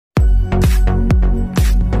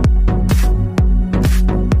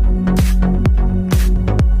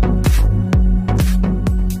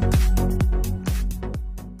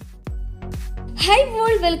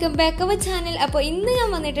welcome back to our channel. Now, today we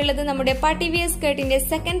will see our party wear skirt in the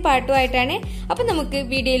second part. Now, we will see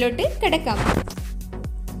video.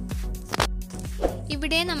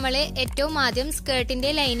 ഇവിടെ നമ്മൾ ഏറ്റവും ആദ്യം സ്കേർട്ടിന്റെ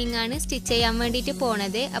lining ആണ് stitch ചെയ്യാൻ വേണ്ടിയിട്ട്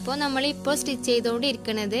പോണത്. അപ്പോൾ നമ്മൾ ഇപ്പോൾ സ്റ്റിച്ച്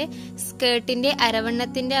ചെയ്തുകൊണ്ടിരിക്കുന്നത് സ്കേർട്ടിന്റെ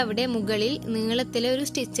അരവണ്ണത്തിന്റെ അവിടെ മുകളിൽ നീളത്തിൽ ഒരു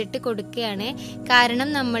സ്റ്റിച്ച് ഇട്ട് കൊടുക്കുകയാണ്. കാരണം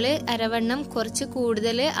നമ്മൾ അരവണ്ണം കുറച്ച്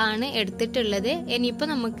കൂടുതൽ ആണ് എടുത്തിട്ടുള്ളത്. ഇനിയിപ്പോൾ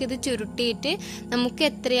നമുക്ക് ഇത് ചുരുട്ടിയിട്ട് നമുക്ക്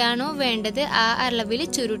എത്രയാണോ വേണ്ടത് ആ അളവിൽ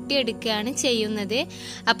ചുരുട്ടി എടുക്കുകയാണ് ചെയ്യുന്നത്.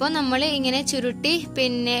 അപ്പോൾ നമ്മൾ ഇങ്ങനെ ചുരുട്ടി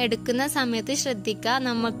എടുക്കുന്ന സമയത്ത് ശ്രദ്ധിക്കുക,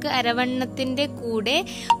 നമുക്ക് അരവണ്ണത്തിന്റെ കൂടെ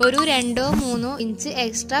ഒരു 2-3 ഇഞ്ച്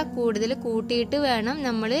എക്സ്ട്രാ കൂടുതൽ കൂട്ടിയിട്ട് വേണം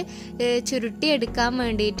നമ്മൾ ചുരുട്ടി എടുക്കാൻ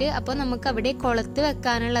വേണ്ടിയിട്ട്. അപ്പോൾ നമുക്ക് അവിടെ കൊളത്ത്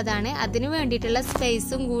വെക്കാനുള്ളതാണ്. അതിനു വേണ്ടിയിട്ടുള്ള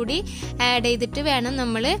സ്പേസും കൂടി ആഡ് ചെയ്തിട്ട് വേണം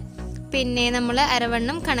നമ്മൾ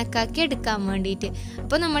അരവണ്ണം കണക്കാക്കി എടുക്കാൻ വേണ്ടിയിട്ട്.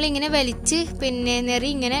 അപ്പോൾ നമ്മൾ ഇങ്ങനെ വലിച്ച് നെറി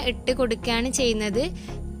ഇങ്ങനെ ഇട്ട് കൊടുക്കുകയാണ് ചെയ്യുന്നത്.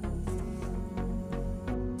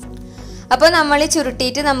 അപ്പോൾ നമ്മൾ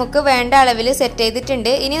ചുരുട്ടിയിട്ട് നമുക്ക് വേണ്ട അളവിൽ സെറ്റ്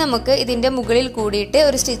ചെയ്തിട്ടുണ്ട്. ഇനി നമുക്ക് ഇതിന്റെ മുകളിൽ കൂടിയിട്ട്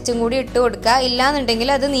ഒരു സ്റ്റിച്ചും കൂടി ഇട്ട് കൊടുക്കുക.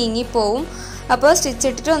 ഇല്ലാന്നുണ്ടെങ്കിൽ അത് നീങ്ങിപ്പോവും. അപ്പോൾ സ്റ്റിച്ച്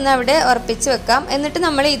ഇട്ടിട്ട് ഒന്ന് അവിടെ ഉറപ്പിച്ച് വെക്കാം. എന്നിട്ട്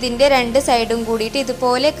നമ്മൾ ഇതിന്റെ രണ്ട് സൈഡും കൂടിയിട്ട്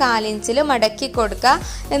ഇതുപോലെ 1/4 ഇഞ്ചിൽ മടക്കി കൊടുക്കുക.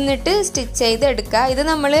 എന്നിട്ട് സ്റ്റിച്ച് ചെയ്ത് എടുക്കുക. ഇത്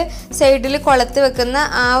നമ്മൾ സൈഡിൽ കൊളത്ത് വെക്കുന്ന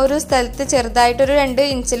ആ ഒരു സ്ഥലത്ത് ചെറുതായിട്ടൊരു 2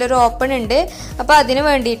 ഇഞ്ചിൽ ഒരു ഓപ്പൺ ഉണ്ട്. അപ്പോൾ അതിന്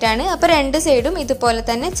വേണ്ടിയിട്ടാണ്. അപ്പോൾ രണ്ട് സൈഡും ഇതുപോലെ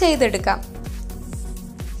തന്നെ ചെയ്തെടുക്കാം.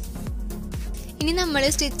 ഇനി നമ്മൾ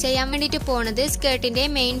സ്റ്റിച്ച് ചെയ്യാൻ വേണ്ടിയിട്ട് പോണത് സ്കേർട്ടിന്റെ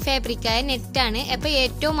മെയിൻ ഫാബ്രിക്കായ നെറ്റാണ്. അപ്പോൾ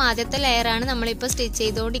ഏറ്റവും ആദ്യത്തെ ലെയറാണ് നമ്മളിപ്പോൾ സ്റ്റിച്ച്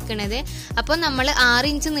ചെയ്തുകൊണ്ടിരിക്കുന്നത്. അപ്പോൾ നമ്മൾ 6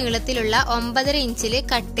 ഇഞ്ച് നീളത്തിലുള്ള 9.5 ഇഞ്ചിൽ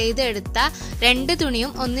കട്ട് ചെയ്ത് എടുത്ത 2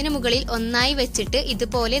 തുണിയും ഒന്നിനു മുകളിൽ ഒന്നായി വെച്ചിട്ട്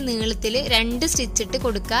ഇതുപോലെ നീളത്തിൽ 2 സ്റ്റിച്ച് ഇട്ട്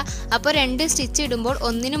കൊടുക്കുക. അപ്പോൾ 2 സ്റ്റിച്ച് ഇടുമ്പോൾ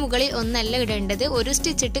ഒന്നിനു മുകളിൽ ഒന്നല്ല ഇടേണ്ടത്. ഒരു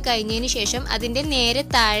സ്റ്റിച്ച് ഇട്ട് കഴിഞ്ഞതിന് ശേഷം അതിന്റെ നേരെ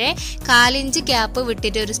താഴെ 1/4 ഇഞ്ച് ഗ്യാപ്പ്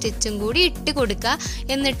വിട്ടിട്ട് ഒരു സ്റ്റിച്ചും കൂടി ഇട്ട് കൊടുക്കുക.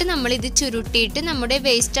 എന്നിട്ട് നമ്മൾ ഇത് ചുരുട്ടിയിട്ട് നമ്മുടെ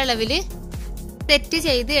വേസ്റ്റ് അളവിൽ സെറ്റ്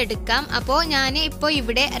ചെയ്ത് എടുക്കാം. അപ്പോൾ ഞാൻ ഇപ്പോൾ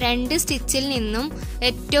ഇവിടെ 2 സ്റ്റിച്ചിൽ നിന്നും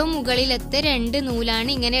ഏറ്റവും മുകളിലത്തെ 2 നൂലാണ്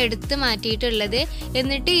ഇങ്ങനെ എടുത്ത് മാറ്റിയിട്ടുള്ളത്.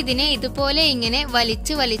 എന്നിട്ട് ഇതിനെ ഇതുപോലെ ഇങ്ങനെ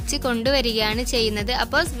വലിച്ച് കൊണ്ടുവരികയാണ് ചെയ്യുന്നത്.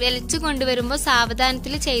 അപ്പോൾ വലിച്ചു കൊണ്ടുവരുമ്പോൾ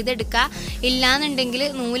സാവധാനത്തിൽ ചെയ്തെടുക്കുക. ഇല്ലാന്നുണ്ടെങ്കിൽ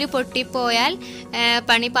നൂല് പൊട്ടിപ്പോയാൽ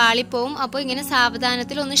പണി പാളിപ്പോവും. അപ്പോൾ ഇങ്ങനെ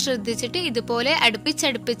സാവധാനത്തിൽ ഒന്ന് ശ്രദ്ധിച്ചിട്ട് ഇതുപോലെ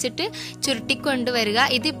അടുപ്പിച്ചടുപ്പിച്ചിട്ട് ചുരുട്ടിക്കൊണ്ടുവരിക.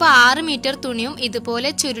 ഇതിപ്പോൾ 6 മീറ്റർ തുണിയും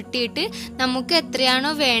ഇതുപോലെ ചുരുട്ടിയിട്ട് നമുക്ക്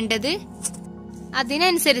എത്രയാണോ വേണ്ടത്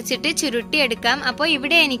അതിനനുസരിച്ചിട്ട് ചുരുട്ടി എടുക്കാം. അപ്പോൾ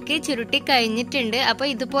ഇവിടെ എനിക്ക് ചുരുട്ടി കഴിഞ്ഞിട്ടുണ്ട്. അപ്പോൾ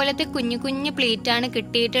ഇതുപോലത്തെ കുഞ്ഞു പ്ലീറ്റാണ്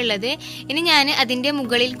കിട്ടിയിട്ടുള്ളത്. ഇനി ഞാൻ അതിന്റെ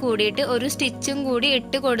മുകളിൽ കൂടിയിട്ട് ഒരു സ്റ്റിച്ചും കൂടി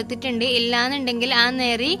ഇട്ട് കൊടുത്തിട്ടുണ്ട്. ഇല്ലാന്നുണ്ടെങ്കിൽ ആ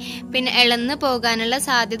നെറി ഇളന്ന് പോകാനുള്ള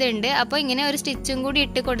സാധ്യത ഉണ്ട്. അപ്പോൾ ഇങ്ങനെ ഒരു സ്റ്റിച്ചും കൂടി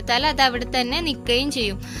ഇട്ട് കൊടുത്താൽ അത് അവിടെ തന്നെ നിൽക്കുകയും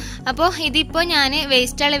ചെയ്യും. അപ്പോൾ ഇതിപ്പോൾ ഞാൻ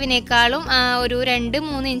വേസ്റ്റ് അളവിനേക്കാളും ഒരു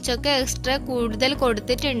 2-3 ഇഞ്ചൊക്കെ എക്സ്ട്രാ കൂടുതൽ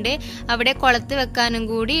കൊടുത്തിട്ടുണ്ട്. അവിടെ കൊളത്ത് വെക്കാനും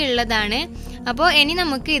കൂടി ഉള്ളതാണ്. അപ്പോൾ ഇനി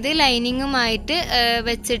നമുക്ക് ഇത് ലൈനിങ്ങുമായിട്ട്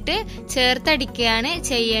വെച്ചിട്ട് ചേർത്തടിക്കുകയാണ്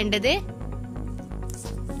ചെയ്യേണ്ടത്.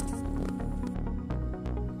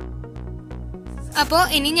 അപ്പോൾ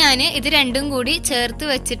ഇനി ഞാൻ ഇത് രണ്ടും കൂടി ചേർത്ത്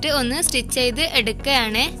വെച്ചിട്ട് ഒന്ന് സ്റ്റിച്ച് ചെയ്ത്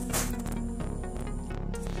എടുക്കുകയാണ്.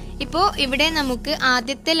 ഇപ്പോൾ ഇവിടെ നമുക്ക്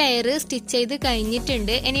ആദ്യത്തെ ലെയർ സ്റ്റിച്ച് ചെയ്ത്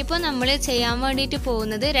കഴിഞ്ഞിട്ടുണ്ട്. ഇനിയിപ്പോൾ നമ്മൾ ചെയ്യാൻ വേണ്ടിയിട്ട്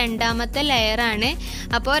പോകുന്നത് രണ്ടാമത്തെ ലെയറാണ്.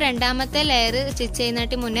 അപ്പോൾ രണ്ടാമത്തെ ലെയർ സ്റ്റിച്ച്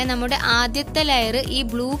ചെയ്യുന്നതിന് മുന്നേ നമ്മുടെ ആദ്യത്തെ ലെയർ ഈ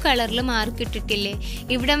ബ്ലൂ കളറിൽ മാർക്ക് ഇട്ടിട്ടില്ലേ,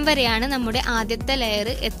 ഇവിടം വരെയാണ് നമ്മുടെ ആദ്യത്തെ ലെയർ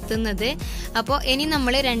എത്തുന്നത്. അപ്പോൾ ഇനി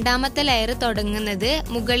നമ്മൾ രണ്ടാമത്തെ ലെയർ തുടങ്ങുന്നത്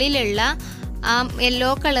മുകളിലുള്ള ആ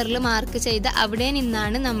യെല്ലോ കളറിൽ മാർക്ക് ചെയ്ത അവിടെ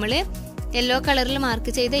നിന്നാണ്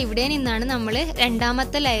ഇവിടെ നമ്മൾ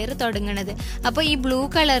രണ്ടാമത്തെ ലെയർ തുടങ്ങുന്നത്. അപ്പോൾ ഈ ബ്ലൂ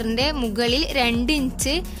കളറിന്റെ മുകളിൽ 2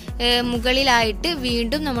 ഇഞ്ച് മുകളിലായിട്ട്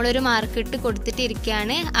വീണ്ടും നമ്മളൊരു മാർക്ക് ഇട്ട്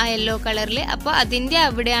കൊടുത്തിട്ടിരിക്കുകയാണ് ആ യെല്ലോ കളറിൽ. അപ്പോൾ അതിന്റെ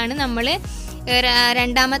അവിടെയാണ് നമ്മൾ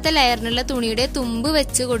രണ്ടാമത്തെ ലെയറിനുള്ള തുണിയുടെ തുമ്പ്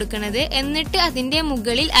വെച്ച് കൊടുക്കുന്നത്. എന്നിട്ട് അതിന്റെ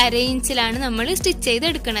മുകളിൽ 1/2 ഇഞ്ചിലാണ് നമ്മൾ സ്റ്റിച്ച്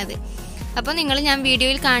ചെയ്തെടുക്കുന്നത്. അപ്പോൾ ഞാൻ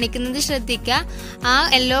വീഡിയോയിൽ കാണിക്കുന്നത് ശ്രദ്ധിക്കുക. ആ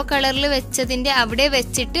യെല്ലോ കളറിൽ വെച്ചതിന്റെ അവിടെ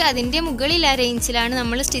വെച്ചിട്ട് അതിന്റെ മുകളിൽ 1/2 ഇഞ്ചിലാണ്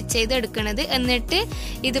നമ്മൾ സ്റ്റിച്ച് ചെയ്ത് എടുക്കുന്നത്. എന്നിട്ട്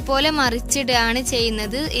ഇതുപോലെ മറിച്ചിടുകയാണ്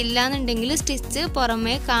ചെയ്യുന്നത്. ഇല്ലാന്നുണ്ടെങ്കിൽ സ്റ്റിച്ച്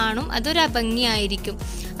പുറമേ കാണും, അതൊരു അഭംഗിയായിരിക്കും.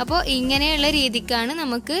 അപ്പോൾ ഇങ്ങനെയുള്ള രീതിക്കാണ്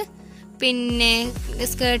നമുക്ക്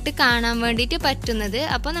സ്കേർട്ട് കാണാൻ വേണ്ടിയിട്ട് പറ്റുന്നത്.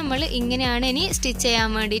 അപ്പോൾ നമ്മൾ ഇങ്ങനെയാണ് ഇനി സ്റ്റിച്ച്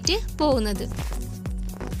ചെയ്യാൻ വേണ്ടിയിട്ട് പോകുന്നത്.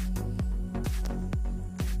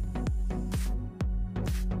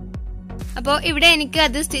 അപ്പോൾ ഇവിടെ എനിക്ക്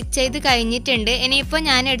അത് സ്റ്റിച്ച് ചെയ്ത് കഴിഞ്ഞിട്ടുണ്ട്. ഇനിയിപ്പോൾ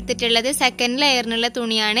ഞാൻ എടുത്തിട്ടുള്ളത് സെക്കൻഡ് ലെയറിനുള്ള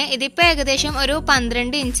തുണിയാണ്. ഇതിപ്പോൾ ഏകദേശം ഒരു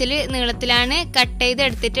 12 ഇഞ്ചിൽ നീളത്തിലാണ് കട്ട് ചെയ്ത്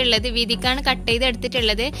എടുത്തിട്ടുള്ളത്, വീതിക്കാണ് കട്ട് ചെയ്ത്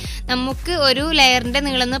എടുത്തിട്ടുള്ളത്. നമുക്ക് ഒരു ലെയറിന്റെ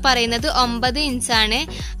നീളം എന്ന് പറയുന്നത് 9 ഇഞ്ചാണ്.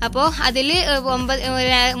 അപ്പോൾ അതിൽ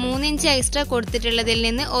 3 ഇഞ്ച് എക്സ്ട്രാ കൊടുത്തിട്ടുള്ളതിൽ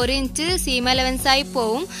നിന്ന് 1 ഇഞ്ച് സീം അലവൻസ് ആയി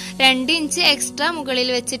പോവും. 2 ഇഞ്ച് എക്സ്ട്രാ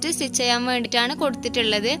മുകളിൽ വെച്ചിട്ട് സ്റ്റിച്ച് ചെയ്യാൻ വേണ്ടിയിട്ടാണ്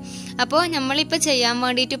കൊടുത്തിട്ടുള്ളത്. അപ്പോൾ നമ്മളിപ്പോൾ ചെയ്യാൻ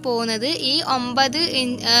വേണ്ടിയിട്ട് പോകുന്നത് ഈ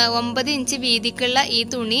 9 ഇഞ്ച് വീതിക്കുള്ള ഈ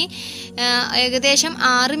തുണി ഏകദേശം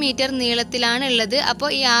 6 മീറ്റർ നീളത്തിലാണ് ഉള്ളത്. അപ്പോൾ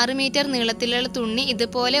ഈ 6 മീറ്റർ നീളത്തിലുള്ള തുണി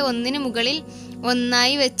ഇതുപോലെ ഒന്നിന് മുകളിൽ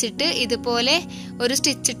ഒന്നായി വെച്ചിട്ട് ഇതുപോലെ ഒരു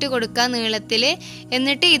സ്റ്റിച്ചിട്ട് കൊടുക്കുക നീളത്തിൽ.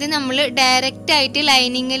 എന്നിട്ട് ഇത് നമ്മൾ ഡയറക്റ്റ് ആയിട്ട്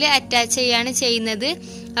ലൈനിങ്ങിൽ അറ്റാച്ച് ചെയ്യാണ് ചെയ്യുന്നത്.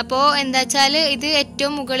 അപ്പോൾ എന്താ വെച്ചാൽ ഇത്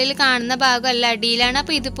ഏറ്റവും മുകളിൽ കാണുന്ന ഭാഗമല്ല, അടിയിലാണ്.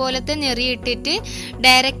 അപ്പോൾ ഇതുപോലത്തെ ഞെറിയിട്ടിട്ട്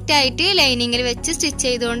ഡയറക്റ്റ് ആയിട്ട് ലൈനിങ്ങിൽ വെച്ച് സ്റ്റിച്ച്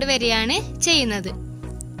ചെയ്തുകൊണ്ട് വരികയാണ് ചെയ്യുന്നത്.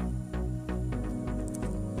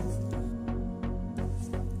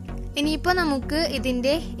 ഇനിയിപ്പോൾ നമുക്ക്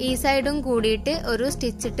ഇതിൻ്റെ ഈ സൈഡും കൂടിയിട്ട് ഒരു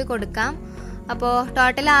സ്റ്റിച്ചിട്ട് കൊടുക്കാം. അപ്പോൾ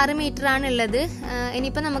ടോട്ടൽ 6 മീറ്റർ ആണ് ഉള്ളത്.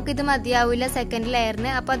 ഇനിയിപ്പോൾ നമുക്കിത് മതിയാവില്ല സെക്കൻഡ് ലെയറിന്.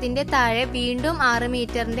 അപ്പോൾ അതിൻ്റെ താഴെ വീണ്ടും 6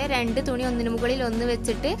 മീറ്ററിൻ്റെ 2 തുണി ഒന്നിന് മുകളിൽ ഒന്ന്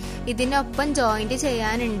വെച്ചിട്ട് ഇതിനൊപ്പം ജോയിന്റ്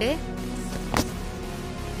ചെയ്യാനുണ്ട്.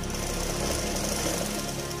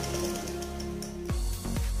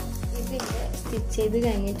 ഇതിൻ്റെ സ്റ്റിച്ച് ചെയ്ത്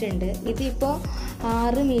കഴിഞ്ഞിട്ടുണ്ട്. ഇതിപ്പോൾ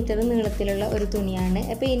 6 മീറ്റർ നീളത്തിലുള്ള ഒരു തുണിയാണ്.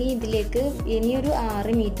 അപ്പോൾ ഇനി ഇതിലേക്ക് ഇനിയൊരു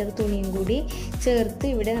 6 മീറ്റർ തുണിയും കൂടി ചേർത്ത്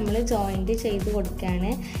ഇവിടെ നമ്മൾ ജോയിൻറ്റ് ചെയ്ത്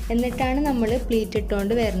കൊടുക്കുകയാണ്. എന്നിട്ടാണ് നമ്മൾ പ്ലീറ്റ്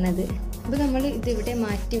ഇട്ടുകൊണ്ട് വരുന്നത്. അപ്പോൾ നമ്മൾ ഇതിവിടെ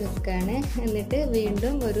മാറ്റി വെക്കുകയാണ്. എന്നിട്ട്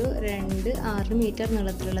വീണ്ടും ഒരു 6 മീറ്റർ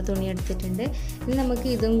നീളത്തിലുള്ള തുണി എടുത്തിട്ടുണ്ട്. ഇനി നമുക്ക്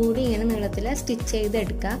ഇതും കൂടി ഇങ്ങനെ നീളത്തിൽ സ്റ്റിച്ച്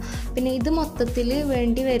ചെയ്തെടുക്കാം. പിന്നെ ഇത് മൊത്തത്തിൽ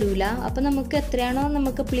വേണ്ടി വരില്ല. അപ്പോൾ നമുക്ക് എത്രയാണോ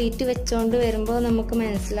നമുക്ക് പ്ലീറ്റ് വെച്ചുകൊണ്ട് വരുമ്പോൾ നമുക്ക്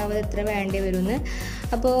മനസ്സിലാവും എത്ര വേണ്ടി വരുമെന്ന്.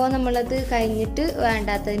 അപ്പോൾ നമ്മളത് കഴിഞ്ഞിട്ട്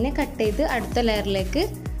വേണ്ടാത്തതിനെ കട്ട് ചെയ്ത് അടുത്ത ലെയറിലേക്ക്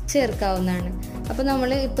ചേർക്കാവുന്നതാണ്. അപ്പോൾ നമ്മൾ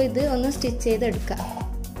ഇപ്പോൾ ഇത് ഒന്ന് സ്റ്റിച്ച് ചെയ്തെടുക്കാം.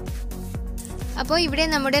 അപ്പോൾ ഇവിടെ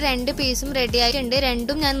നമ്മുടെ 2 പീസും റെഡി ആയിട്ടുണ്ട്.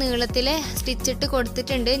 രണ്ടും ഞാൻ നീളത്തിൽ സ്റ്റിച്ചിട്ട്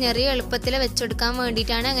കൊടുത്തിട്ടുണ്ട്. ചെറിയ എളുപ്പത്തിൽ വെച്ചെടുക്കാൻ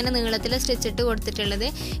വേണ്ടിയിട്ടാണ് അങ്ങനെ നീളത്തിൽ സ്റ്റിച്ചിട്ട് കൊടുത്തിട്ടുള്ളത്.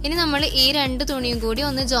 ഇനി നമ്മൾ ഈ 2 തുണിയും കൂടി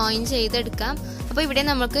ഒന്ന് ജോയിൻ ചെയ്തെടുക്കാം. അപ്പോൾ ഇവിടെ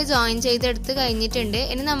നമുക്ക് ജോയിൻ ചെയ്തെടുത്ത് കഴിഞ്ഞിട്ടുണ്ട്.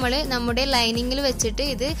 ഇനി നമ്മൾ നമ്മുടെ ലൈനിങ്ങിൽ വെച്ചിട്ട്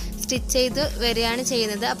ഇത് സ്റ്റിച്ച് ചെയ്ത് വരികയാണ്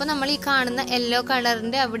ചെയ്യുന്നത്. അപ്പോൾ നമ്മൾ ഈ കാണുന്ന യെല്ലോ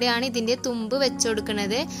കളറിൻ്റെ അവിടെയാണ് ഇതിൻ്റെ തുമ്പ് വെച്ച്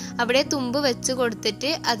കൊടുക്കുന്നത്. അവിടെ തുമ്പ് വെച്ച്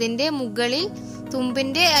കൊടുത്തിട്ട് അതിൻ്റെ മുകളിൽ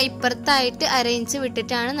തുമ്പിൻ്റെ ഇപ്പുറത്തായിട്ട് അരയിഞ്ച്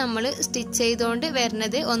വിട്ടിട്ടാണ് നമ്മൾ സ്റ്റിച്ച് ചെയ്തുകൊണ്ട്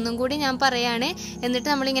വരുന്നത്. ഒന്നും കൂടി ഞാൻ പറയാണ്. എന്നിട്ട്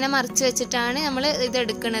നമ്മളിങ്ങനെ മറിച്ച് വെച്ചിട്ടാണ് നമ്മൾ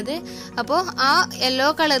ഇതെടുക്കുന്നത്. അപ്പോൾ ആ യെല്ലോ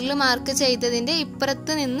കളറിൽ മാർക്ക് ചെയ്തതിൻ്റെ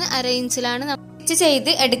ഇപ്പുറത്ത് നിന്ന് അരയിഞ്ചിലാണ് സ്റ്റിച്ച് ചെയ്ത്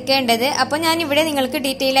എടുക്കേണ്ടത്. അപ്പോൾ ഞാൻ ഇവിടെ നിങ്ങൾക്ക്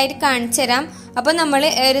ഡീറ്റെയിൽ ആയിട്ട് കാണിച്ചു തരാം. അപ്പോൾ നമ്മൾ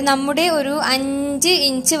നമ്മുടെ ഒരു 5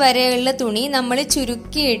 ഇഞ്ച് വരെയുള്ള തുണി നമ്മൾ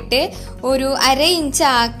ചുരുക്കിയിട്ട് ഒരു അരയിഞ്ച്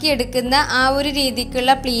ആക്കി എടുക്കുന്ന ആ ഒരു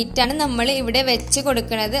രീതിക്കുള്ള പ്ലീറ്റാണ് നമ്മൾ ഇവിടെ വെച്ച്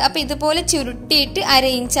കൊടുക്കുന്നത്. അപ്പോൾ ഇതുപോലെ ചുരുട്ടിയിട്ട്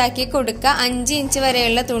അരയിഞ്ച് ആക്കി കൊടുക്കുക 5 ഇഞ്ച്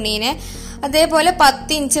വരെയുള്ള തുണീനെ. അതേപോലെ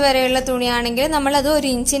 10 ഇഞ്ച് വരെയുള്ള തുണിയാണെങ്കിൽ നമ്മൾ അത് 1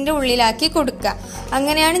 ഇഞ്ചിന്റെ ഉള്ളിലാക്കി കൊടുക്കുക.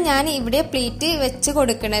 അങ്ങനെയാണ് ഞാൻ ഇവിടെ പ്ലീറ്റ് വെച്ച്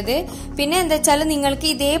കൊടുക്കുന്നത്. പിന്നെ എന്താ വെച്ചാൽ നിങ്ങൾക്ക്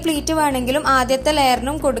ഇതേ പ്ലീറ്റ് വേണമെങ്കിലും ആദ്യത്തെ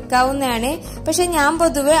ലെയറിനും കൊടുക്കാവുന്നതാണ്. പക്ഷെ ഞാൻ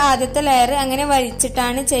പൊതുവെ ആദ്യത്തെ ലെയർ അങ്ങനെ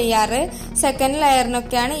വലിച്ചിട്ടാണ് ചെയ്യാറ്. സെക്കൻഡ്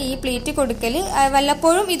ലെയറിനൊക്കെയാണ് ഈ പ്ലീറ്റ് കൊടുക്കൽ.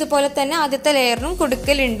 വല്ലപ്പോഴും ഇതുപോലെ തന്നെ ആദ്യത്തെ ലെയറിനും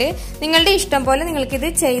കൊടുക്കലുണ്ട്. നിങ്ങളുടെ ഇഷ്ടം പോലെ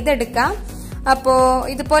നിങ്ങൾക്കിത് ചെയ്തെടുക്കാം. അപ്പോൾ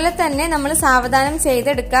ഇതുപോലെ തന്നെ നമ്മൾ സാവധാനം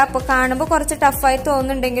ചെയ്തെടുക്കുക. അപ്പോൾ കാണുമ്പോൾ കുറച്ച് ടഫായി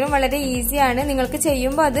തോന്നുന്നുണ്ടെങ്കിലും വളരെ ഈസിയാണ്. നിങ്ങൾക്ക്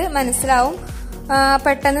ചെയ്യുമ്പോൾ അത് മനസ്സിലാവും.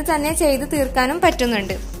 പെട്ടെന്ന് തന്നെ ചെയ്ത് തീർക്കാനും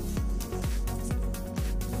പറ്റുന്നുണ്ട്.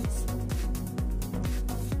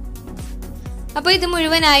 അപ്പോൾ ഇത്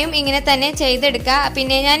മുഴുവനായും ഇങ്ങനെ തന്നെ ചെയ്തെടുക്കുക.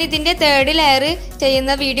 പിന്നെ ഞാൻ ഇതിന്റെ 3rd ലെയർ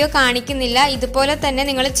ചെയ്യുന്ന വീഡിയോ കാണിക്കുന്നില്ല. ഇതുപോലെ തന്നെ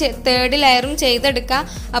നിങ്ങൾ 3rd ലെയറും ചെയ്തെടുക്കുക.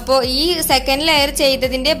 അപ്പോൾ ഈ സെക്കൻഡ് ലെയർ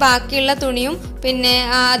ചെയ്തതിന്റെ ബാക്കിയുള്ള തുണിയും പിന്നെ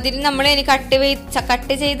അതിൽ നമ്മൾ ഇനി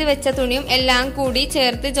കട്ട് ചെയ്ത് വെച്ച തുണിയും എല്ലാം കൂടി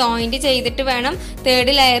ചേർത്ത് ജോയിന്റ് ചെയ്തിട്ട് വേണം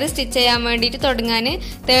 3rd ലെയർ സ്റ്റിച്ച് ചെയ്യാൻ വേണ്ടിയിട്ട് തുടങ്ങാൻ.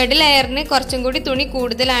 3rd ലെയറിന് കുറച്ചും കൂടി തുണി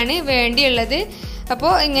കൂടുതലാണ് വേണ്ടിയുള്ളത്.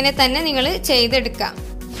 അപ്പോൾ ഇങ്ങനെ തന്നെ നിങ്ങൾ ചെയ്തെടുക്കുക.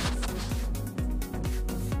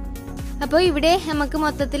 അപ്പോൾ ഇവിടെ നമുക്ക്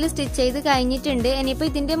മൊത്തത്തിൽ സ്റ്റിച്ച് ചെയ്ത് കഴിഞ്ഞിട്ടുണ്ട്. ഇനിയിപ്പോൾ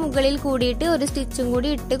ഇതിന്റെ മുകളിൽ കൂടിയിട്ട് ഒരു സ്റ്റിച്ചും കൂടി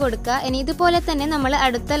ഇട്ട് കൊടുക്കുക. ഇനി ഇതുപോലെ തന്നെ നമ്മൾ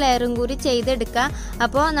അടുത്ത ലെയറും കൂടി ചെയ്തെടുക്കുക.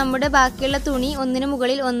 അപ്പോൾ നമ്മുടെ ബാക്കിയുള്ള തുണി ഒന്നിനു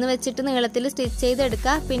മുകളിൽ ഒന്ന് വെച്ചിട്ട് നീളത്തിൽ സ്റ്റിച്ച്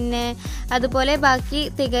ചെയ്തെടുക്കുക. പിന്നെ അതുപോലെ ബാക്കി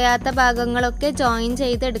തികയാത്ത ഭാഗങ്ങളൊക്കെ ജോയിൻ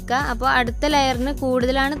ചെയ്തെടുക്കുക. അപ്പോൾ അടുത്ത ലെയറിന്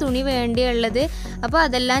കൂടുതലാണ് തുണി വേണ്ടിയുള്ളത്. അപ്പോൾ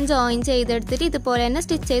അതെല്ലാം ജോയിൻ ചെയ്തെടുത്തിട്ട് ഇതുപോലെ തന്നെ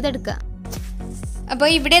സ്റ്റിച്ച് ചെയ്തെടുക്കുക. അപ്പോൾ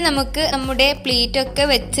ഇവിടെ നമുക്ക് നമ്മുടെ പ്ലീറ്റ് ഒക്കെ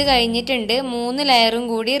വെച്ച് കഴിഞ്ഞിട്ടുണ്ട്. 3 ലെയറും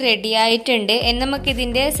കൂടി റെഡി ആയിട്ടുണ്ട്. നമുക്ക്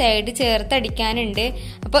ഇതിന്റെ സൈഡ് ചേർത്തടിക്കാനുണ്ട്.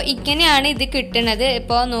 അപ്പോൾ ഇങ്ങനെയാണ് ഇത് കിട്ടുന്നത്.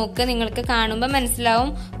 ഇപ്പോൾ നോക്ക്, നിങ്ങൾക്ക് കാണുമ്പോൾ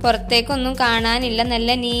മനസ്സിലാവും പുറത്തേക്കൊന്നും കാണാനില്ല,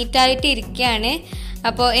 നല്ല നീറ്റായിട്ട് ഇരിക്കുകയാണ്.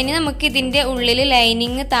 അപ്പോൾ ഇനി നമുക്ക് ഇതിന്റെ ഉള്ളിൽ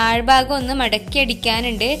ലൈനിങ് താഴ്ഭാഗം ഒന്ന് മടക്കി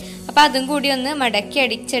അടിക്കാനുണ്ട്. അപ്പോൾ അതും കൂടി ഒന്ന് മടക്കി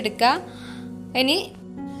അടിച്ചെടുക്കാം.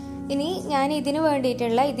 ഇനി ഞാൻ ഇതിന്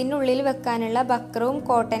വേണ്ടിയിട്ടുള്ള ഇതിൻ്റെ ഉള്ളിൽ വെക്കാനുള്ള ബക്രവും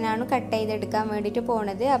കോട്ടനാണ് കട്ട് ചെയ്തെടുക്കാൻ വേണ്ടിയിട്ട്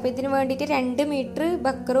പോണത്. അപ്പോൾ ഇതിന് വേണ്ടിയിട്ട് 2 മീറ്റർ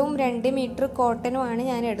ബക്രവും 2 മീറ്റർ കോട്ടനുമാണ്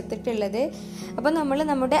ഞാൻ എടുത്തിട്ടുള്ളത്. അപ്പോൾ നമ്മൾ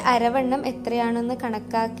നമ്മുടെ അരവണ്ണം എത്രയാണെന്ന്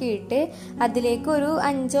കണക്കാക്കിയിട്ട് അതിലേക്ക് ഒരു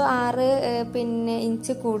 5-6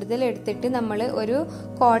 ഇഞ്ച് കൂടുതൽ എടുത്തിട്ട് നമ്മൾ ഒരു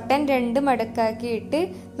കോട്ടൺ 2 മടക്കാക്കിയിട്ട്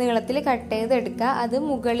നീളത്തിൽ കട്ട് ചെയ്തെടുക്കുക. അത്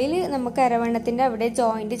മുകളിൽ നമുക്ക് അരവണ്ണത്തിൻ്റെ അവിടെ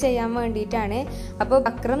ജോയിന്റ് ചെയ്യാൻ വേണ്ടിയിട്ടാണ്. അപ്പോൾ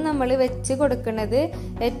ബക്രം നമ്മൾ വെച്ച് കൊടുക്കുന്നത്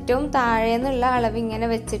ഏറ്റവും താഴെ നിന്നുള്ള അളവ് ഇങ്ങനെ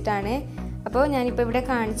വെച്ചിട്ടാണ്. അപ്പോൾ ഞാനിപ്പോൾ ഇവിടെ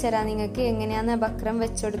കാണിച്ചു തരാം നിങ്ങൾക്ക് എങ്ങനെയാണ് ബക്രം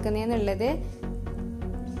വെച്ചുകൊടുക്കുന്നതെന്നുള്ളത്.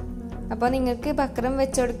 അപ്പോൾ നിങ്ങൾക്ക് ബക്രം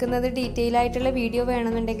വെച്ചുകൊടുക്കുന്നത് ഡീറ്റെയിൽ ആയിട്ടുള്ള വീഡിയോ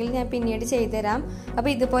വേണമെന്നുണ്ടെങ്കിൽ ഞാൻ പിന്നീട് ചെയ്തുതരാം. അപ്പോൾ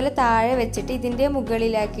ഇതുപോലെ താഴെ വെച്ചിട്ട് ഇതിൻ്റെ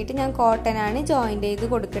മുകളിലാക്കിയിട്ട് ഞാൻ കോട്ടനാണ് ജോയിന്റ് ചെയ്ത്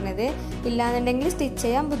കൊടുക്കുന്നത്. ഇല്ലാന്നുണ്ടെങ്കിൽ സ്റ്റിച്ച്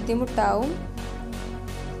ചെയ്യാൻ ബുദ്ധിമുട്ടാവും.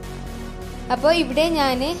 അപ്പോൾ ഇവിടെ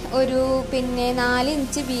ഞാൻ ഒരു 4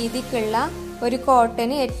 ഇഞ്ച് വീതിക്കുള്ള ഒരു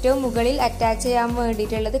കോട്ടന് ഏറ്റവും മുകളിൽ അറ്റാച്ച് ചെയ്യാൻ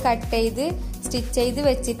വേണ്ടിയിട്ടുള്ളത് കട്ട് ചെയ്ത് സ്റ്റിച്ച് ചെയ്ത്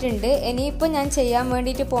വെച്ചിട്ടുണ്ട്. ഇനിയിപ്പോൾ ഞാൻ ചെയ്യാൻ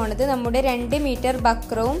വേണ്ടിയിട്ട് പോണത് നമ്മുടെ 2 മീറ്റർ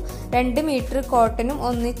ബക്രവും 2 മീറ്റർ കോട്ടനും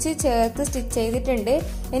ഒന്നിച്ച് ചേർത്ത് സ്റ്റിച്ച് ചെയ്തിട്ടുണ്ട്.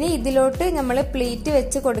 ഇനി ഇതിലോട്ട് നമ്മൾ പ്ലീറ്റ്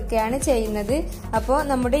വെച്ച് കൊടുക്കുകയാണ് ചെയ്യുന്നത്. അപ്പോൾ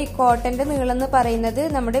നമ്മുടെ ഈ കോട്ടന്റെ നീളം എന്ന് പറയുന്നത്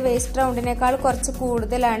നമ്മുടെ വേസ്റ്റ് റൗണ്ടിനേക്കാൾ കുറച്ച്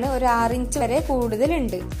കൂടുതലാണ്, ഒരു 6 ഇഞ്ച് വരെ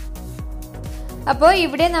കൂടുതലുണ്ട്. അപ്പോൾ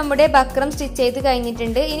ഇവിടെ നമ്മുടെ ബക്രം സ്റ്റിച്ച് ചെയ്ത്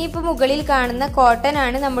കഴിഞ്ഞിട്ടുണ്ട്. ഇനിയിപ്പോൾ മുകളിൽ കാണുന്ന കോട്ടൺ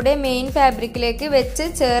ആണ് നമ്മുടെ മെയിൻ ഫാബ്രിക്കിലേക്ക് വെച്ച്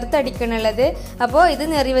ചേർത്തടിക്കണുള്ളത്. അപ്പോൾ ഇത്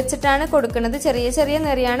നെറി വെച്ചിട്ടാണ് കൊടുക്കുന്നത്, ചെറിയ ചെറിയ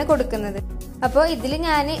നെറിയാണ് കൊടുക്കുന്നത്. അപ്പോൾ ഇതിൽ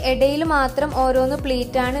ഞാൻ ഇടയിൽ മാത്രം ഓരോന്ന്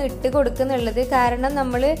പ്ലീറ്റാണ് ഇട്ട് കൊടുക്കുന്നുള്ളത്. കാരണം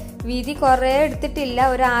നമ്മൾ വീതി കുറേ എടുത്തിട്ടില്ല,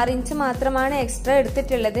 ഒരു 6 ഇഞ്ച് മാത്രമാണ് എക്സ്ട്രാ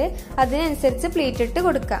എടുത്തിട്ടുള്ളത്. അതിനനുസരിച്ച് പ്ലീറ്റ് ഇട്ട്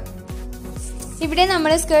കൊടുക്കാം. ഇവിടെ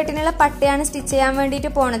നമ്മൾ സ്കേർട്ടിനുള്ള പട്ടയാണ് സ്റ്റിച്ച് ചെയ്യാൻ വേണ്ടിയിട്ട്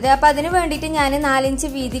പോണത്. അപ്പോൾ അതിന് വേണ്ടിയിട്ട് ഞാൻ 4 ഇഞ്ച്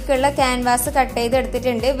വീതിക്കുള്ള ക്യാൻവാസ് കട്ട്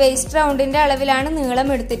ചെയ്തെടുത്തിട്ടുണ്ട്. വേസ്റ്റ് റൗണ്ടിന്റെ അളവിലാണ് നീളം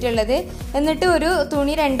എടുത്തിട്ടുള്ളത്. എന്നിട്ട് ഒരു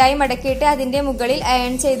തുണി 2ആയി മടക്കിയിട്ട് അതിന്റെ മുകളിൽ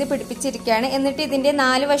അയൺ ചെയ്ത് പിടിപ്പിച്ചിരിക്കുകയാണ്. എന്നിട്ട് ഇതിന്റെ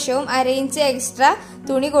 4 വശവും 1/2 ഇഞ്ച് എക്സ്ട്രാ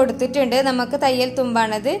തുണി കൊടുത്തിട്ടുണ്ട്. നമുക്ക് തയ്യൽ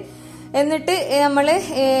തുമ്പാണത്. എന്നിട്ട് നമ്മൾ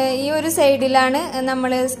ഈ ഒരു സൈഡിലാണ്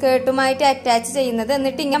നമ്മൾ സ്കേർട്ടുമായിട്ട് അറ്റാച്ച് ചെയ്യുന്നത്.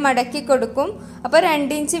 എന്നിട്ട് ഇങ്ങനെ മടക്കി കൊടുക്കും. അപ്പോൾ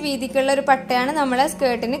 2 ഇഞ്ച് വീതിക്കുള്ള ഒരു പട്ടയാണ് നമ്മളെ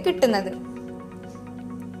സ്കേർട്ടിന് കിട്ടുന്നത്.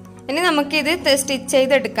 ഇനി നമുക്കിത് സ്റ്റിച്ച്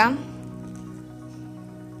ചെയ്തെടുക്കാം.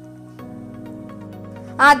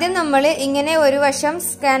 ആദ്യം നമ്മൾ ഇങ്ങനെ ഒരു വശം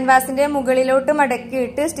ക്യാൻവാസിന്റെ മുകളിലോട്ട്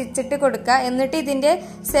മടക്കിയിട്ട് സ്റ്റിച്ചിട്ട് കൊടുക്കുക. എന്നിട്ട് ഇതിന്റെ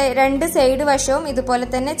 2 സൈഡ് വശവും ഇതുപോലെ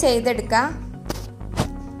തന്നെ ചെയ്തെടുക്കാം.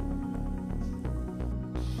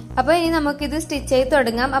 അപ്പോൾ ഇനി നമുക്കിത് സ്റ്റിച്ച് ചെയ്ത്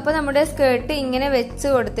തുടങ്ങാം. അപ്പോൾ നമ്മുടെ സ്കേർട്ട് ഇങ്ങനെ വെച്ച്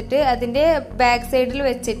കൊടുത്തിട്ട് അതിന്റെ ബാക്ക് സൈഡിൽ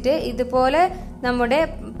വെച്ചിട്ട് ഇതുപോലെ നമ്മുടെ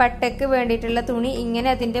പട്ടയ്ക്ക് വേണ്ടിയിട്ടുള്ള തുണി ഇങ്ങനെ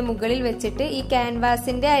അതിന്റെ മുകളിൽ വെച്ചിട്ട് ഈ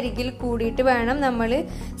ക്യാൻവാസിന്റെ അരികിൽ കൂടിയിട്ട് വേണം നമ്മൾ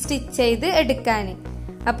സ്റ്റിച്ച് ചെയ്ത് എടുക്കാൻ.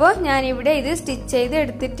 അപ്പോൾ ഞാനിവിടെ ഇത് സ്റ്റിച്ച് ചെയ്ത്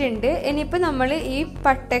എടുത്തിട്ടുണ്ട്. ഇനിയിപ്പോൾ നമ്മൾ ഈ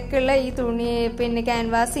പട്ടയ്ക്കുള്ള ഈ തുണി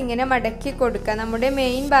ക്യാൻവാസ് ഇങ്ങനെ മടക്കി കൊടുക്കുക. നമ്മുടെ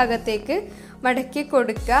മെയിൻ ഭാഗത്തേക്ക് മടക്കി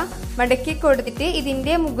കൊടുക്കുക. മടക്കി കൊടുത്തിട്ട്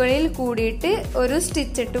ഇതിന്റെ മുകളിൽ കൂടിയിട്ട് ഒരു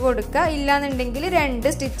സ്റ്റിച്ച് ഇട്ട് കൊടുക്കുക. ഇല്ലാന്നുണ്ടെങ്കിൽ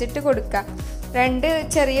 2 സ്റ്റിച്ച് ഇട്ട് കൊടുക്കുക. 2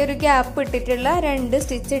 ചെറിയൊരു ഗ്യാപ്പ് ഇട്ടിട്ടുള്ള 2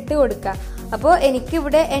 സ്റ്റിച്ച് ഇട്ട് കൊടുക്കുക. അപ്പോൾ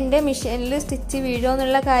എനിക്കിവിടെ എൻ്റെ മെഷീനിൽ സ്റ്റിച്ച് വീഴുമോ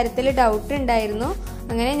എന്നുള്ള കാര്യത്തിൽ ഡൗട്ട് ഉണ്ടായിരുന്നു.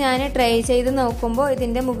 അങ്ങനെ ഞാൻ ട്രൈ ചെയ്ത് നോക്കുമ്പോൾ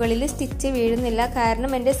ഇതിൻ്റെ മുകളിൽ സ്റ്റിച്ച് വീഴുന്നില്ല.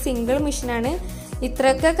 കാരണം എൻ്റെ സിംഗിൾ മെഷീനാണ്.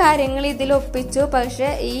 ഇത്രയൊക്കെ കാര്യങ്ങൾ ഇതിൽ ഒപ്പിച്ചു, പക്ഷെ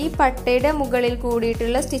ഈ പട്ടയുടെ മുകളിൽ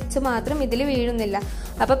കൂടിയിട്ടുള്ള സ്റ്റിച്ച് മാത്രം ഇതിൽ വീഴുന്നില്ല.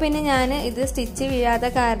 അപ്പോൾ പിന്നെ ഞാൻ ഇത് സ്റ്റിച്ച് വീഴാത്ത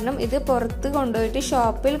കാരണം ഇത് പുറത്ത് കൊണ്ടുപോയിട്ട്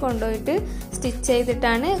ഷോപ്പിൽ കൊണ്ടുപോയിട്ട് സ്റ്റിച്ച്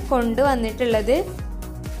ചെയ്തിട്ടാണ് കൊണ്ടുവന്നിട്ടുള്ളത്.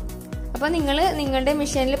 അപ്പോൾ നിങ്ങൾ നിങ്ങളുടെ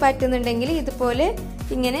മെഷീനിൽ പറ്റുന്നുണ്ടെങ്കിൽ ഇതുപോലെ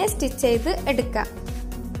ഇങ്ങനെ സ്റ്റിച്ച് ചെയ്ത് എടുക്കാം.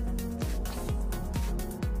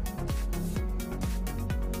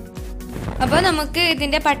 അപ്പോൾ നമുക്ക്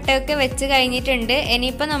ഇതിന്റെ പട്ടയൊക്കെ വെച്ച് കഴിഞ്ഞിട്ടുണ്ട്.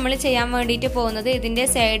 ഇനിയിപ്പോൾ നമ്മൾ ചെയ്യാൻ വേണ്ടിയിട്ട് പോകുന്നത് ഇതിന്റെ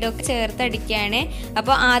സൈഡൊക്കെ ചേർത്തടിക്കുകയാണ്.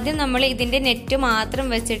 അപ്പോൾ ആദ്യം നമ്മൾ ഇതിന്റെ നെറ്റ് മാത്രം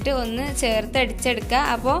വെച്ചിട്ട് ഒന്ന് ചേർത്തടിച്ചെടുക്കുക.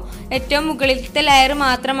 അപ്പോൾ ഏറ്റവും മുകളിലത്തെ ലെയർ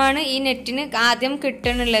മാത്രമാണ് ഈ നെറ്റിന് ആദ്യം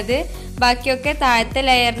കിട്ടുന്നുള്ളത്. ബാക്കിയൊക്കെ താഴത്തെ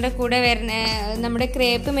ലെയറിന്റെ കൂടെ വരുന്ന നമ്മുടെ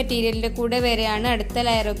ക്രേപ്പ് മെറ്റീരിയലിന്റെ കൂടെ വരെയാണ് അടുത്ത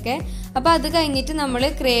ലെയറൊക്കെ. അപ്പോൾ അത് കഴിഞ്ഞിട്ട് നമ്മൾ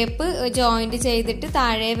ക്രേപ്പ് ജോയിന്റ് ചെയ്തിട്ട്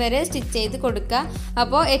താഴെ വരെ സ്റ്റിച്ച് ചെയ്ത് കൊടുക്കുക.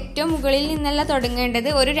 അപ്പോൾ ഏറ്റവും മുകളിൽ നിന്നല്ല തുടങ്ങേണ്ടത്.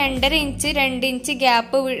 ഒരു 2 ഇഞ്ച്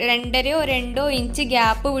ഗ്യാപ്പ്, 2 ഇഞ്ച്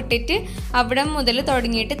ഗ്യാപ്പ് വിട്ടിട്ട് അവിടെ മുതൽ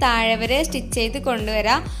തുടങ്ങിയിട്ട് താഴെ വരെ സ്റ്റിച്ച് ചെയ്ത്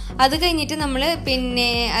കൊണ്ടുവരാം. അത് കഴിഞ്ഞിട്ട്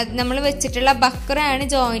നമ്മൾ വെച്ചിട്ടുള്ള ബക്രമാണ്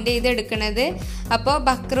ജോയിന്റ് ചെയ്ത് എടുക്കുന്നത്. അപ്പോൾ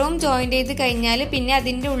ബക്രവും ജോയിന്റ് ചെയ്ത് കഴിഞ്ഞാൽ പിന്നെ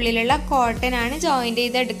അതിൻ്റെ ഉള്ളിലുള്ള കോട്ടൺ ആണ് ജോയിന്റ്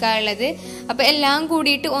ചെയ്ത് എടുക്കാനുള്ളത്. അപ്പോൾ എല്ലാം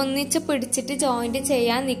കൂടിയിട്ട് ഒന്നിച്ച് പിടിച്ചിട്ട് ജോയിന്റ്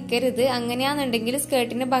ചെയ്യാൻ നിൽക്കരുത്. അങ്ങനെയാണെന്നുണ്ടെങ്കിൽ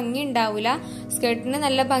സ്കേർട്ടിന് ഭംഗി ഉണ്ടാവില്ല. സ്കേർട്ടിന്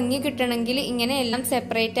നല്ല ഭംഗി കിട്ടണമെങ്കിൽ ഇങ്ങനെ എല്ലാം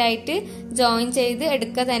സെപ്പറേറ്റ് ആയിട്ട് ജോയിൻ ചെയ്ത്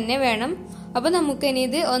എടുക്കുക തന്നെ വേണം. അപ്പോൾ നമുക്കിനി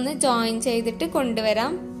ഇത് ഒന്ന് ജോയിൻ ചെയ്തിട്ട്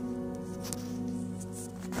കൊണ്ടുവരാം.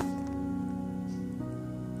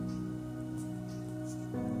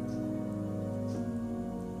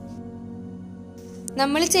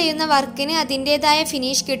 നമ്മൾ ചെയ്യുന്ന വർക്കിന് അതിൻ്റെതായ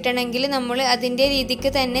ഫിനിഷ് കിട്ടണമെങ്കിൽ നമ്മൾ അതിൻ്റെ രീതിക്ക്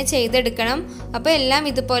തന്നെ ചെയ്തെടുക്കണം. അപ്പോൾ എല്ലാം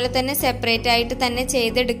ഇതുപോലെ തന്നെ സെപ്പറേറ്റ് ആയിട്ട് തന്നെ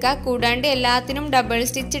ചെയ്തെടുക്കുക. കൂടാണ്ട് എല്ലാത്തിനും ഡബിൾ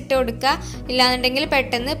സ്റ്റിച്ച് ഇട്ട് കൊടുക്കുക, ഇല്ലാന്നുണ്ടെങ്കിൽ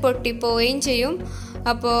പെട്ടെന്ന് പൊട്ടിപ്പോവുകയും ചെയ്യും.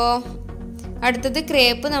 അപ്പോൾ അടുത്തത്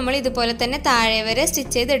ക്രേപ്പ് നമ്മൾ ഇതുപോലെ തന്നെ താഴെ വരെ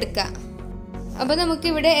സ്റ്റിച്ച് ചെയ്തെടുക്കുക. അപ്പോൾ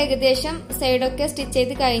നമുക്കിവിടെ ഏകദേശം സൈഡൊക്കെ സ്റ്റിച്ച്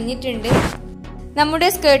ചെയ്ത് കഴിഞ്ഞിട്ടുണ്ട്. നമ്മുടെ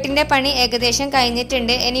സ്കേർട്ടിന്റെ പണി ഏകദേശം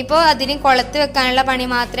കഴിഞ്ഞിട്ടുണ്ട്. ഇനിയിപ്പോൾ അതിന് കൊളത്ത് വെക്കാനുള്ള പണി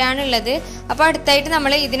മാത്രമാണ് ഉള്ളത്. അപ്പോൾ അടുത്തായിട്ട്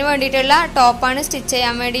നമ്മൾ ഇതിന് വേണ്ടിയിട്ടുള്ള ടോപ്പാണ് സ്റ്റിച്ച്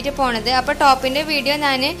ചെയ്യാൻ വേണ്ടിയിട്ട് പോണത്. അപ്പോൾ ടോപ്പിന്റെ വീഡിയോ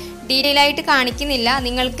ഞാൻ ഡീറ്റെയിൽ ആയിട്ട് കാണിക്കുന്നില്ല.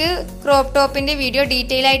 നിങ്ങൾക്ക് ക്രോപ്പ് ടോപ്പിന്റെ വീഡിയോ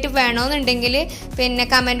ഡീറ്റെയിൽ ആയിട്ട് വേണമെന്നുണ്ടെങ്കിൽ പിന്നെ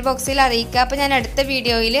കമന്റ് ബോക്സിൽ അറിയിക്കുക. അപ്പോൾ ഞാൻ അടുത്ത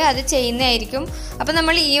വീഡിയോയിൽ അത് ചെയ്യുന്നതായിരിക്കും. അപ്പോൾ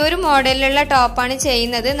നമ്മൾ ഈ ഒരു മോഡലിലുള്ള ടോപ്പാണ്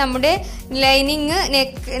ചെയ്യുന്നത്. നമ്മുടെ ലൈനിങ്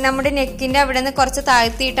നമ്മുടെ നെക്കിന്റെ അവിടെ നിന്ന് കുറച്ച്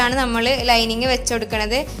താഴ്ത്തിയിട്ടാണ് നമ്മൾ ലൈനിങ്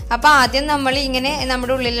വെച്ചുകൊടുക്കുന്നത്. അപ്പോൾ ആദ്യം നമ്മൾ ഇങ്ങനെ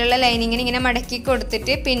നമ്മുടെ ഉള്ളിലുള്ള ലൈനിങ്ങിന് ഇങ്ങനെ മടക്കി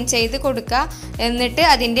കൊടുത്തിട്ട് പിൻ ചെയ്ത് കൊടുക്കുക. എന്നിട്ട്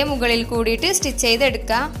അതിന്റെ മുകളിൽ കൂടിയിട്ട് സ്റ്റിച്ച്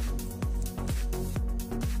ചെയ്തെടുക്കുക.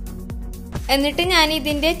 എന്നിട്ട് ഞാൻ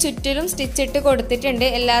ഇതിന്റെ ചുറ്റിലും സ്റ്റിച്ച് ഇട്ട് കൊടുത്തിട്ടുണ്ട്.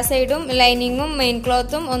 എല്ലാ സൈഡും ലൈനിങ്ങും മെയിൻ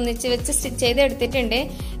ക്ലോത്തും ഒന്നിച്ച് വെച്ച് സ്റ്റിച്ച് ചെയ്ത് എടുത്തിട്ടുണ്ട്.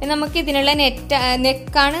 നമുക്ക് ഇതിനുള്ള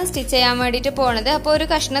നെക്കാണ് സ്റ്റിച്ച് ചെയ്യാൻ വേണ്ടിയിട്ട് പോണത്. അപ്പോൾ ഒരു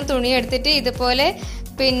കഷ്ണം തുണി എടുത്തിട്ട് ഇതുപോലെ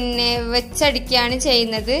പിന്നെ വെച്ചടിക്കുകയാണ്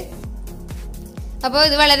ചെയ്യുന്നത്. അപ്പോൾ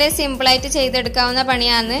ഇത് വളരെ സിമ്പിളായിട്ട് ചെയ്തെടുക്കാവുന്ന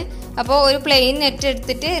പണിയാണ്. അപ്പോൾ ഒരു പ്ലെയിൻ നെറ്റ്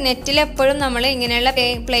എടുത്തിട്ട് നെറ്റിൽ എപ്പോഴും നമ്മൾ ഇങ്ങനെയുള്ള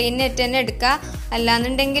പ്ലെയിൻ നെറ്റ് തന്നെ എടുക്കുക.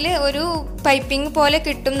 അല്ലാന്നുണ്ടെങ്കിൽ ഒരു പൈപ്പിംഗ് പോലെ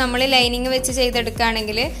കിട്ടും നമ്മൾ ലൈനിങ് വെച്ച്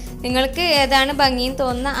ചെയ്തെടുക്കുകയാണെങ്കിൽ. നിങ്ങൾക്ക് ഏതാണ് ഭംഗിയും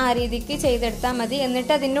തോന്നുന്ന ആ രീതിക്ക് ചെയ്തെടുത്താൽ മതി.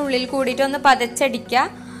 എന്നിട്ട് അതിൻ്റെ ഉള്ളിൽ കൂടിയിട്ട് ഒന്ന് പതച്ചടിക്കുക.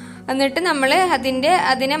 എന്നിട്ട് നമ്മൾ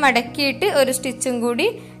അതിനെ മടക്കിയിട്ട് ഒരു സ്റ്റിച്ചും കൂടി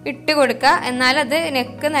ഇട്ട് കൊടുക്കുക. എന്നാൽ അത്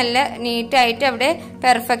നെക്ക് നല്ല നീറ്റായിട്ട് അവിടെ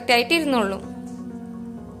പെർഫെക്റ്റ് ആയിട്ട് ഇരുന്നുള്ളൂ.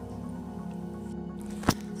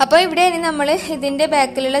 അപ്പോൾ ഇവിടെ ഇനി നമ്മൾ ഇതിന്റെ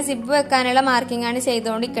ബാക്കിലുള്ള സിബ് വെക്കാനുള്ള മാർക്കിംഗ് ആണ്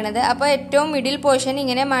ചെയ്തുകൊണ്ടിരിക്കുന്നത്. അപ്പോൾ ഏറ്റവും മിഡിൽ പോർഷൻ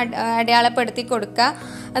ഇങ്ങനെ അടയാളപ്പെടുത്തി കൊടുക്കുക.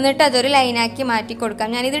 എന്നിട്ട് അതൊരു ലൈനാക്കി മാറ്റി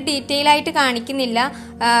കൊടുക്കാം. ഞാനിത് ഡീറ്റെയിൽ ആയിട്ട് കാണിക്കുന്നില്ല.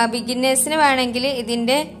 ബിഗിനേഴ്സിന് വേണമെങ്കിൽ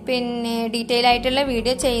ഇതിന്റെ പിന്നെ ഡീറ്റെയിൽ ആയിട്ടുള്ള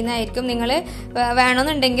വീഡിയോ ചെയ്യുന്നതായിരിക്കും. നിങ്ങൾ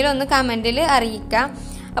വേണമെന്നുണ്ടെങ്കിൽ ഒന്ന് കമന്റിൽ അറിയിക്കാം.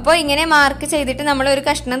 അപ്പോൾ ഇങ്ങനെ മാർക്ക് ചെയ്തിട്ട് നമ്മൾ ഒരു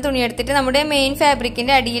കഷ്ണം തുണി എടുത്തിട്ട് നമ്മുടെ മെയിൻ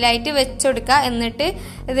ഫാബ്രിക്കിന്റെ അടിയിലായിട്ട് വെച്ചെടുക്കുക. എന്നിട്ട്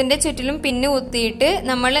ഇതിന്റെ ചുറ്റിലും പിന്ന് കുത്തിയിട്ട്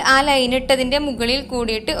നമ്മൾ ആ ലൈൻ ഇട്ടതിന്റെ മുകളിൽ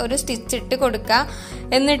കൂടിയിട്ട് ഒരു സ്റ്റിച്ച് ഇട്ട് കൊടുക്കുക.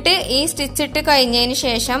 എന്നിട്ട് ഈ സ്റ്റിച്ച് ഇട്ട് കഴിഞ്ഞതിന്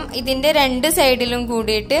ശേഷം ഇതിന്റെ രണ്ട് സൈഡിലും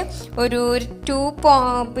കൂടിയിട്ട് ഒരു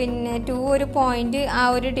 2 ഒരു പോയിന്റ് ആ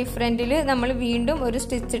ഒരു ഡിഫറൻറ്റിൽ നമ്മൾ വീണ്ടും ഒരു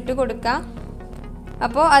സ്റ്റിച്ച് ഇട്ട് കൊടുക്കുക.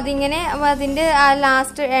 അപ്പോൾ അതിങ്ങനെ അതിന്റെ ആ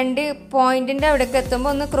ലാസ്റ്റ് രണ്ട് പോയിന്റിന്റെ അവിടേക്ക് എത്തുമ്പോൾ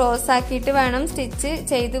ഒന്ന് ക്രോസ് ആക്കിയിട്ട് വേണം സ്റ്റിച്ച്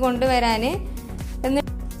ചെയ്ത് കൊണ്ടുവരാൻ.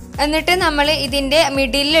 എന്നിട്ട് നമ്മൾ ഇതിന്റെ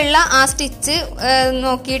മിഡിലുള്ള ആ സ്റ്റിച്ച്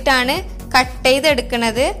നോക്കിയിട്ടാണ് കട്ട്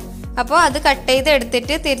ചെയ്തെടുക്കുന്നത്. അപ്പോൾ അത് കട്ട്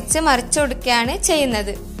ചെയ്തെടുത്തിട്ട് തിരിച്ച് മറിച്ചു കൊടുക്കുകയാണ്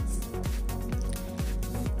ചെയ്യുന്നത്.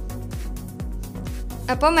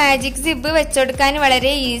 അപ്പോൾ മാജിക് സിബ് വെച്ചെടുക്കാൻ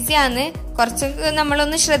വളരെ ഈസിയാണ്. കുറച്ച്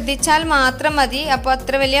നമ്മളൊന്ന് ശ്രദ്ധിച്ചാൽ മാത്രം മതി. അപ്പോൾ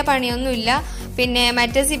അത്ര വലിയ പണിയൊന്നുമില്ല. പിന്നെ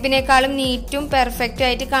മറ്റേ സിബിനേക്കാളും നീറ്റും പെർഫെക്റ്റും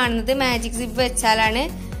ആയിട്ട് കാണുന്നത് മാജിക് സിബ് വെച്ചാലാണ്.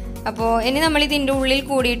 അപ്പോൾ ഇനി നമ്മൾ ഇതിൻ്റെ ഉള്ളിൽ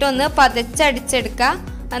കൂടിയിട്ട് ഒന്ന് പതച്ചടിച്ചെടുക്കുക.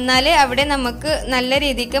 എന്നാൽ അവിടെ നമുക്ക് നല്ല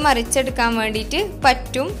രീതിക്ക് മറിച്ചെടുക്കാൻ വേണ്ടിയിട്ട്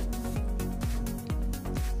പറ്റും.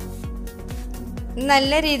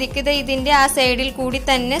 നല്ല രീതിക്ക് ഇതിന്റെ ആ സൈഡിൽ കൂടി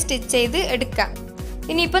തന്നെ സ്റ്റിച്ച് ചെയ്ത് എടുക്കാം.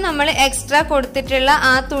 ഇനിയിപ്പോൾ നമ്മൾ എക്സ്ട്രാ കൊടുത്തിട്ടുള്ള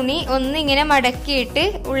ആ തുണി ഒന്ന് ഇങ്ങനെ മടക്കിയിട്ട്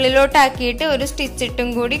ഉള്ളിലോട്ടാക്കിയിട്ട് ഒരു സ്റ്റിച്ച്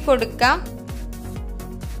ഇട്ടും കൂടി കൊടുക്കാം.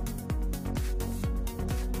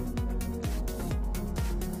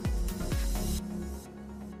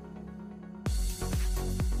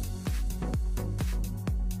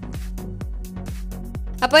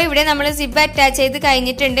 അപ്പോൾ ഇവിടെ നമ്മൾ സിബ് അറ്റാച്ച് ചെയ്ത്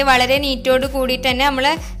കഴിഞ്ഞിട്ടുണ്ട്. വളരെ നീറ്റോട് കൂടിയിട്ട് തന്നെ നമ്മൾ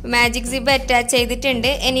മാജിക് സിബ് അറ്റാച്ച് ചെയ്തിട്ടുണ്ട്.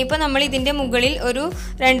 ഇനിയിപ്പോൾ നമ്മൾ ഇതിന്റെ മുകളിൽ ഒരു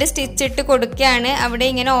 2 സ്റ്റിച്ച് ഇട്ട് കൊടുക്കുകയാണ്. അവിടെ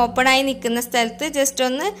ഇങ്ങനെ ഓപ്പൺ ആയി നിൽക്കുന്ന സ്ഥലത്ത് ജസ്റ്റ്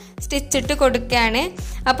ഒന്ന് സ്റ്റിച്ച് ഇട്ട് കൊടുക്കുകയാണ്.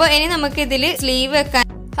 അപ്പോൾ ഇനി നമുക്ക് ഇതിൽ സ്ലീവ് വെക്കാൻ.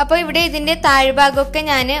 അപ്പോൾ ഇവിടെ ഇതിന്റെ താഴ്ഭാഗമൊക്കെ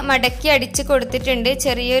ഞാൻ മടക്കി അടിച്ച് കൊടുത്തിട്ടുണ്ട്.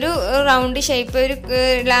 ചെറിയൊരു റൗണ്ട്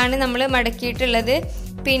ഷേപ്പിലാണ് നമ്മൾ മടക്കിയിട്ടുള്ളത്.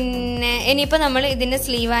 പിന്നെ ഇനിയിപ്പോൾ നമ്മൾ ഇതിന്റെ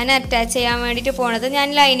സ്ലീവാണ് അറ്റാച്ച് ചെയ്യാൻ വേണ്ടിയിട്ട് പോണത്. ഞാൻ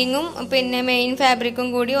ലൈനിങ്ങും പിന്നെ മെയിൻ ഫാബ്രിക്കും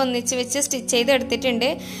കൂടി ഒന്നിച്ച് വെച്ച് സ്റ്റിച്ച് ചെയ്ത് എടുത്തിട്ടുണ്ട്.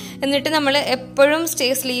 എന്നിട്ട് നമ്മൾ എപ്പോഴും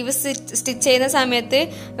സ്ലീവ് സ്റ്റിച്ച് ചെയ്യുന്ന സമയത്ത്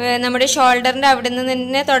നമ്മുടെ ഷോൾഡറിന്റെ അവിടെ നിന്ന്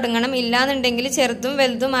തന്നെ തുടങ്ങണം. ഇല്ലാന്നുണ്ടെങ്കിൽ ചെറുതും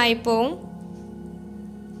വലുതും ആയിപ്പോവും.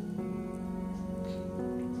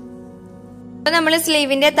 അപ്പോൾ നമ്മൾ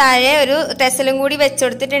സ്ലീവിന്റെ താഴെ ഒരു ടെസലും കൂടി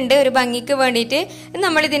വെച്ചുകൊടുത്തിട്ടുണ്ട് ഒരു ഭംഗിക്ക് വേണ്ടിയിട്ട്.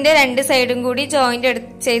 നമ്മൾ ഇതിന്റെ 2 സൈഡും കൂടി ജോയിന്റ്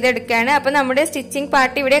ചെയ്തെടുക്കുകയാണ്. അപ്പോൾ നമ്മുടെ സ്റ്റിച്ചിങ്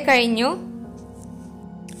പാർട്ട് ഇവിടെ കഴിഞ്ഞു.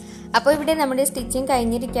 അപ്പോൾ ഇവിടെ നമ്മുടെ സ്റ്റിച്ചിങ്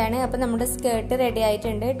കഴിഞ്ഞിരിക്കുകയാണ്. അപ്പോൾ നമ്മുടെ സ്കേർട്ട് റെഡി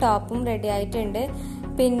ആയിട്ടുണ്ട്, ടോപ്പും റെഡി ആയിട്ടുണ്ട്.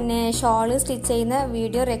 പിന്നെ ഷോള് സ്റ്റിച്ച് ചെയ്യുന്ന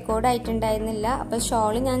വീഡിയോ റെക്കോർഡ് ആയിട്ടുണ്ടായിരുന്നില്ല. അപ്പോൾ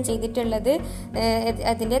ഷോള് ഞാൻ ചെയ്തിട്ടുള്ളത്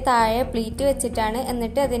അതിന്റെ താഴെ പ്ലീറ്റ് വെച്ചിട്ടാണ്.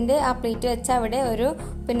 എന്നിട്ട് അതിന്റെ ആ പ്ലീറ്റ് വെച്ച അവിടെ ഒരു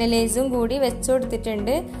പിന്നെ ലേസും കൂടി വെച്ചു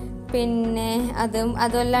കൊടുത്തിട്ടുണ്ട്. പിന്നെ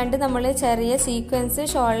അതല്ലാണ്ട് നമ്മൾ ചെറിയ സീക്വൻസ്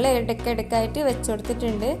ഷോളിൽ ഇടയ്ക്കിടയ്ക്കായിട്ട് വെച്ച്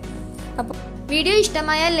കൊടുത്തിട്ടുണ്ട്. അപ്പോൾ വീഡിയോ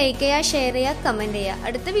ഇഷ്ടമായാൽ ലൈക്ക് ചെയ്യുക, ഷെയർ ചെയ്യുക, കമൻറ്റ് ചെയ്യുക.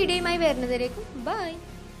 അടുത്ത വീഡിയോയുമായി വരുന്നതിലേക്കും ബൈ.